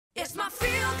It's my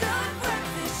feel-good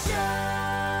breakfast show.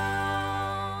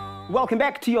 Welcome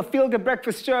back to your Feel Good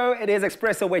Breakfast Show. It is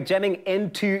Expresso. We're jamming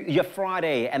into your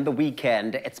Friday and the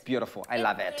weekend. It's beautiful. I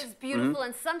love it. It is beautiful,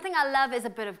 and something I love is a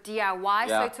bit of DIY.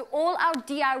 Yeah. So to all our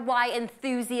DIY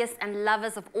enthusiasts and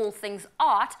lovers of all things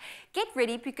art, get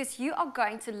ready because you are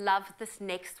going to love this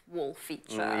next wall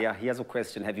feature. Yeah, here's a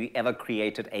question. Have you ever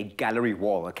created a gallery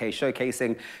wall,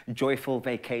 showcasing joyful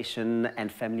vacation and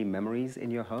family memories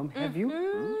in your home? Have you?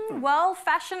 Well,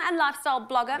 fashion and lifestyle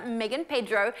blogger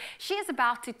Pedro, she is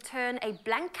about to turn a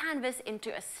blank canvas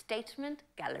into a statement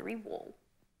gallery wall.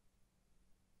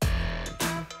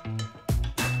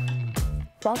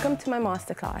 Welcome to my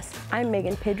masterclass. I'm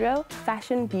Pedro,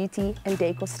 fashion, beauty, and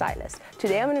decor stylist.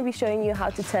 Today I'm going to be showing you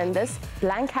how to turn this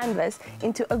blank canvas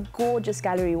into a gorgeous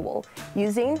gallery wall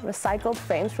using recycled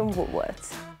frames from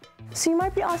Woolworths. So you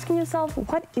might be asking yourself,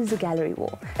 what is a gallery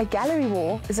wall? A gallery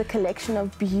wall is a collection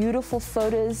of beautiful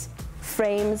photos,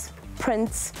 frames,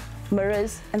 prints,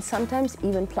 mirrors, and sometimes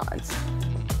even plants.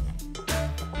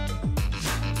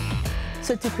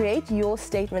 So to create your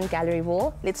statement gallery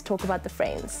wall, let's talk about the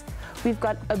frames. We've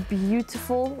got a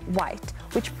beautiful white,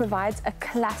 which provides a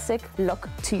classic look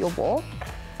to your wall.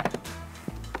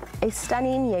 A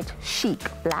stunning yet chic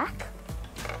black,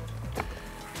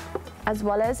 as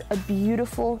well as a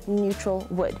beautiful neutral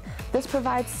wood. This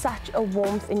provides such a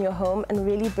warmth in your home and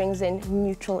really brings in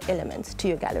neutral elements to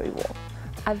your gallery wall.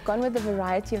 I've gone with a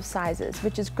variety of sizes,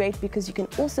 which is great because you can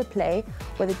also play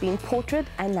with it being portrait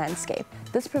and landscape.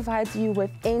 This provides you with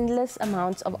endless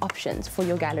amounts of options for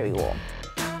your gallery wall.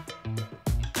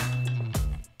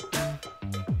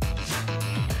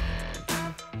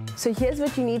 So here's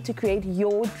what you need to create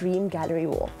your dream gallery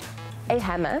wall. A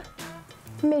hammer,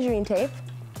 measuring tape,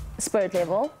 spirit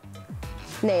level,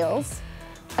 nails,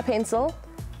 a pencil,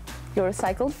 your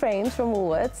recycled frames from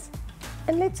Woolworths,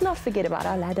 and let's not forget about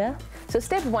our ladder. So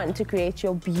step one to create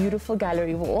your beautiful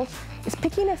gallery wall is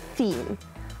picking a theme.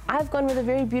 I've gone with a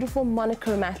very beautiful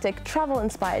monochromatic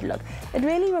travel-inspired look. It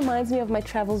really reminds me of my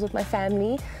travels with my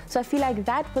family, so I feel like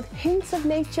that with hints of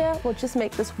nature will just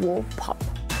make this wall pop.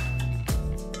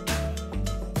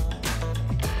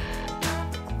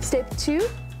 Step two,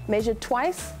 measure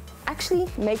twice. Actually,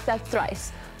 make that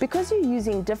thrice. Because you're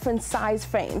using different size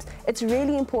frames, it's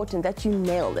really important that you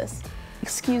nail this.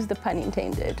 Excuse the pun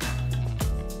intended.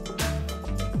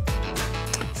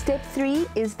 Step three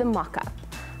is the mock-up.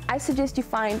 I suggest you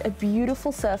find a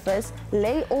beautiful surface,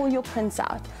 lay all your prints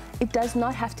out. It does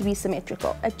not have to be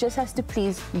symmetrical. It just has to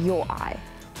please your eye.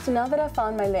 So now that I've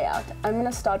found my layout, I'm going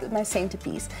to start with my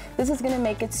centerpiece. This is going to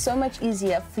make it so much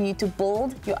easier for you to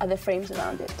build your other frames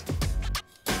around it.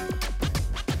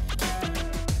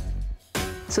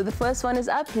 So the first one is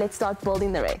up, let's start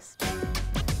building the rest.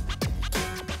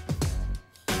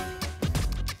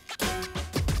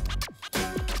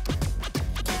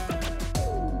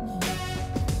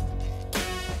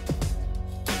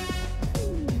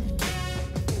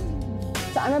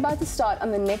 So I'm about to start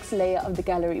on the next layer of the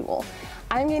gallery wall.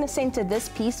 I'm going to center this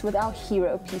piece with our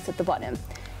hero piece at the bottom.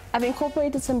 I've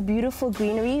incorporated some beautiful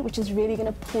greenery, which is really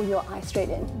going to pull your eye straight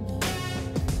in.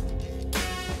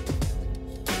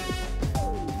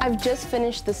 I've just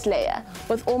finished this layer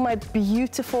with all my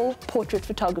beautiful portrait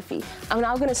photography. I'm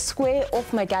now going to square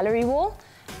off my gallery wall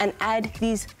and add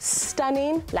these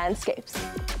stunning landscapes.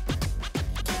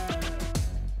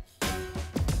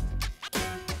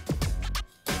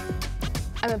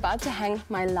 I'm about to hang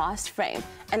my last frame,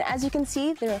 and as you can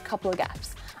see, there are a couple of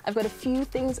gaps. I've got a few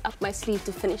things up my sleeve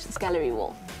to finish this gallery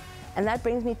wall. And that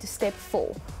brings me to step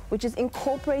four, which is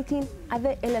incorporating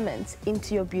other elements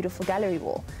into your beautiful gallery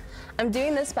wall. I'm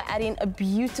doing this by adding a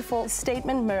beautiful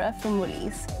statement mirror from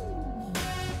Woolies.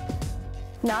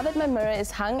 Now that my mirror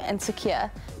is hung and secure,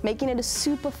 making it a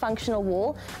super functional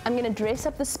wall, I'm going to dress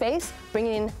up the space,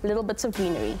 bringing in little bits of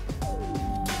greenery.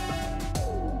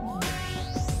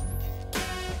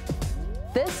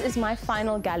 This is my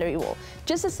final gallery wall,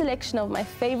 just a selection of my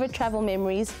favorite travel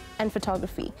memories and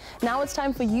photography. Now it's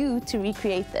time for you to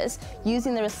recreate this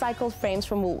using the recycled frames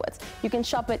from Woolworths. You can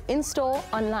shop it in-store,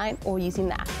 online, or using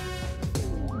the app.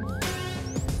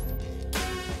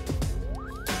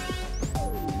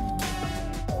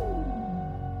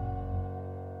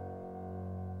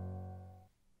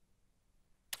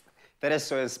 That is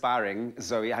so inspiring,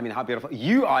 Zoe. I mean, how beautiful.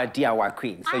 You are a DIY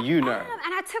queen, so you know.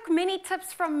 And I took many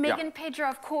tips from Pedro.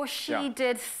 Of course, she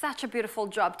did such a beautiful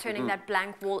job turning that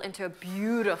blank wall into a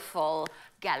beautiful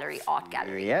art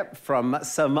gallery. Yep, from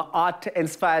some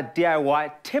art-inspired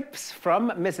DIY tips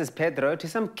from Mrs. Pedro to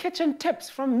some kitchen tips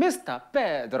from Mr.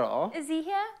 Pedro. Is he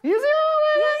here? He's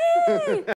here! Yay!